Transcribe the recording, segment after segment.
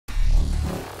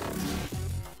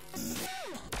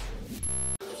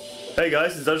Hey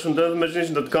guys, it's Eldar from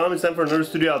imagination.com. It's time for another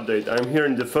studio update. I'm here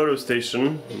in the photo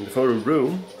station, in the photo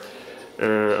room.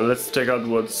 Let's check out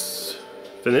what's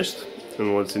finished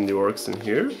and what's in the works in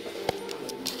here.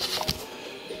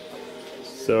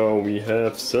 So we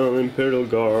have some Imperial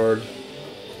Guard,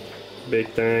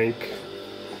 big tank,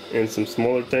 and some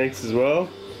smaller tanks as well,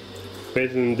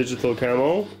 painted in digital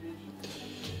camo.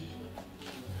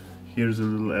 Here's a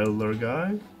little Eldar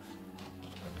guy,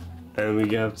 and we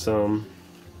got some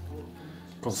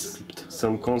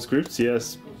conscripts,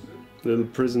 yes, little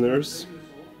prisoners,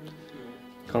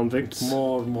 convicts,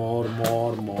 more,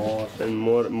 and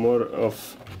more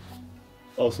of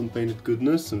awesome painted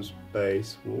goodness. Some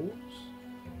space wolves.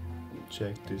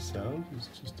 Check this out. It's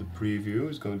just a preview.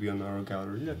 It's going to be on our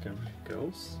gallery like everything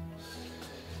else.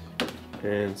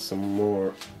 And some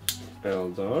more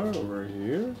Eldar over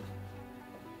here.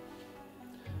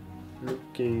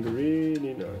 Looking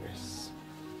really nice.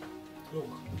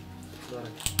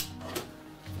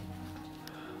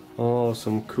 Oh,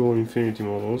 some cool Infinity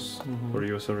models for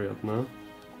US Ariadna.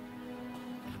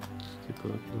 Take a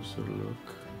closer look.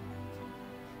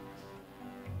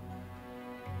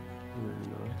 Really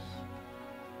nice.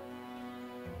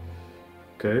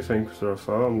 Okay, thanks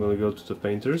Rafa. I'm gonna go to the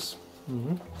painters.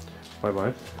 Bye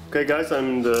bye. Okay guys,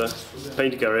 I'm in the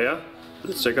painting area.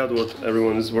 Let's check out what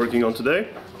everyone is working on today.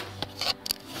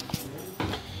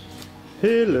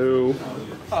 Hello.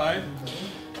 Hi.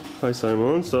 Hi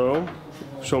Simon. So,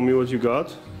 show me what you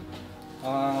got.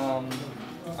 I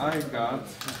got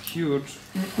a huge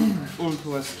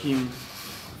ultra skin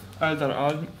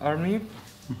Eldar army.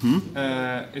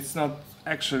 It's not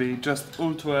actually just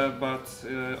ultra, but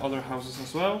other houses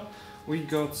as well. We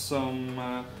got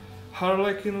some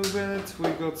Harlequin within it. We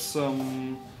got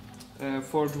some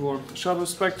Forge World Shadow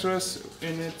Spectres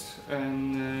in it,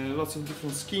 and lots of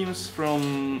different schemes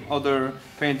from other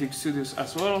painting studios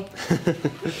as well.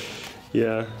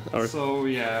 Yeah. So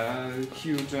yeah,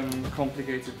 huge and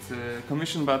complicated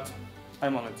commission, but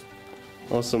I'm on it.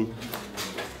 Awesome.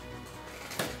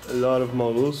 A lot of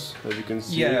models, as you can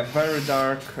see. Yeah, very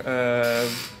dark,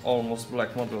 almost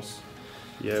black models.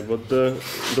 Yeah, but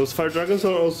those fire dragons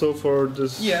are also for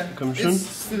this commission? It's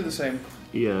still the same.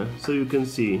 Yeah, so you can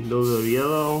see, those are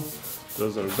yellow,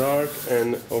 those are dark,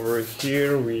 and over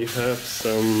here we have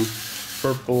some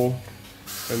purple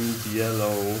and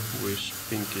yellowish,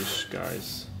 pinkish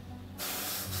guys.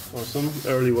 Awesome,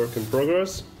 early work in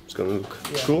progress. It's gonna look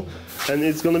cool. And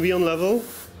it's gonna be on level?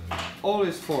 All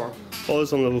is 4. All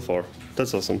is on level 4.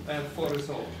 That's awesome. And 4 is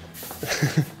all.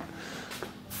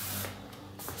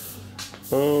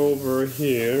 Over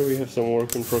here we have some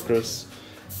work in progress.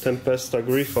 Tempesta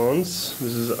Griffons.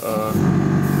 This is a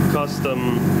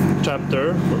custom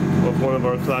chapter of one of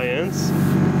our clients.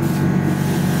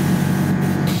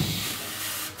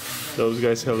 Those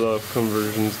guys have a lot of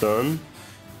conversions done.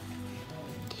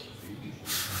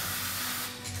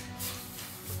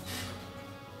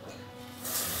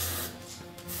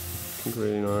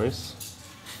 Really nice.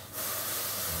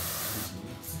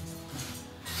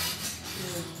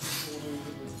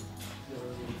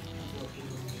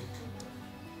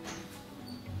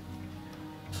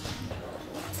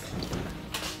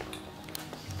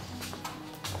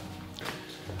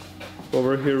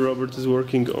 Over here Robert is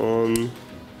working on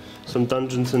some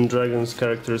Dungeons and Dragons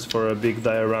characters for a big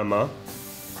diorama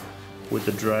with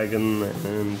the dragon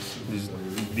and this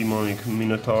demonic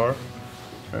minotaur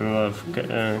and a lot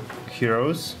of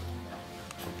heroes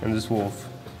and this wolf,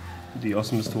 the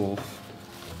awesomest wolf.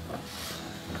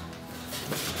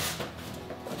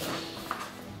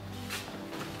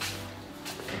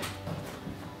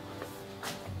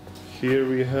 Here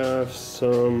we have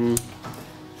some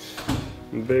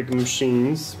big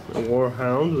machines, a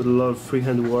warhound with a lot of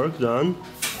freehand work done.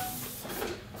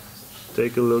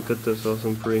 Take a look at this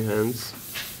awesome freehands.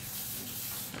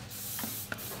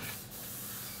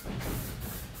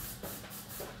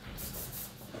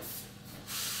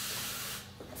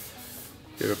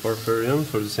 Here a Porphyrion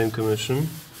for the same commission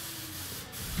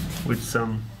with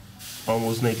some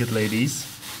almost naked ladies.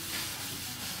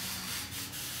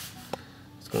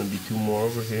 It's gonna be 2 more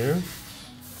over here.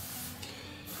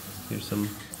 Here's some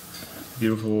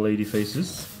beautiful lady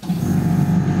faces.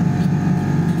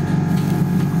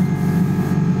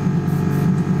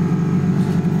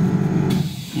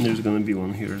 And there's gonna be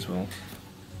one here as well.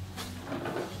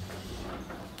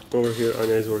 Over here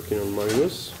Anya is working on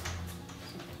Magnus.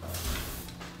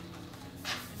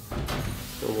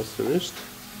 Almost finished.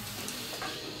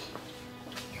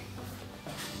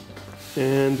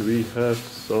 And we have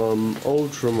some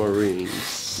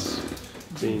ultramarines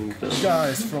being done.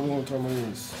 Guys from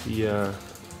Ultramarines. Yeah.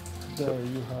 There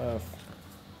you have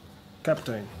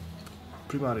Captain.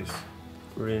 Primaris.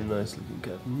 Really nice looking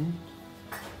captain.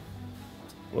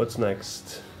 What's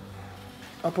next?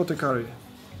 Apothecary.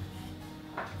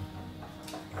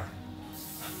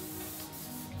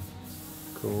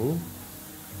 Cool.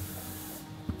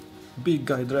 Big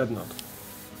guy Dreadnought.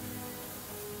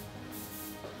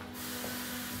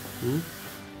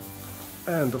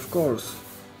 And of course,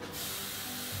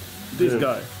 this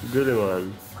guy,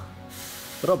 Gilliman.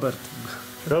 Robert.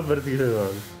 Robert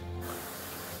Gilliman.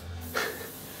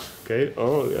 Okay,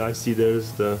 oh, I see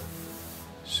there's the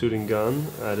shooting gun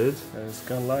added. There's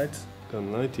gunlight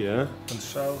Gunlight, yeah. and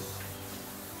shells.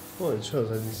 Oh, and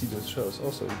shells, I didn't see those shells,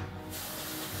 awesome.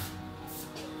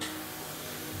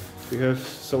 We have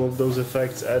some of those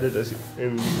effects added as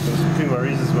in those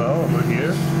Primaris as well over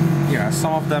here. Yeah,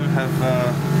 some of them have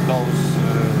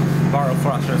those barrel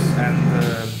thrusters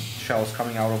and shells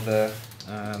coming out of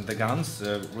the guns.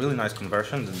 Really nice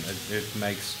conversions, and it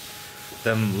makes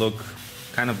them look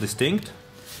kind of distinct.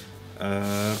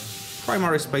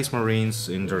 Primary Space Marines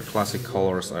in their classic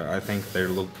colors, I think they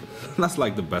look that's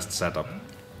like the best setup.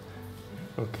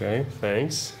 Okay,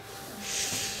 thanks.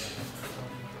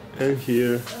 And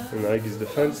here an Aegis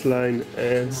defense line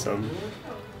and some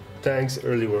tanks,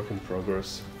 early work in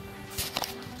progress.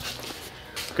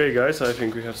 Okay guys, I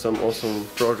think we have some awesome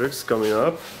projects coming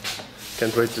up.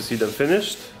 Can't wait to see them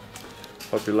finished.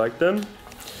 Hope you like them.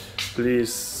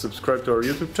 Please subscribe to our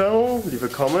YouTube channel, leave a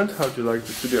comment how do you like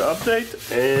the studio update,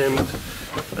 and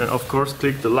of course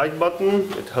click the like button,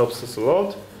 it helps us a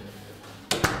lot.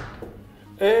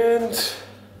 And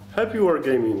happy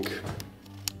wargaming!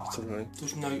 Co dalej? To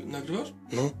już nagrywasz?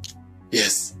 No.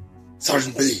 Yes.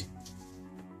 Sergeant Billy.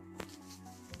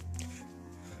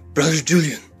 Brother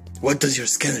Julian, what does your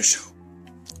scanner show?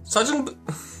 Sergeant...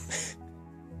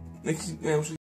 Ja muszę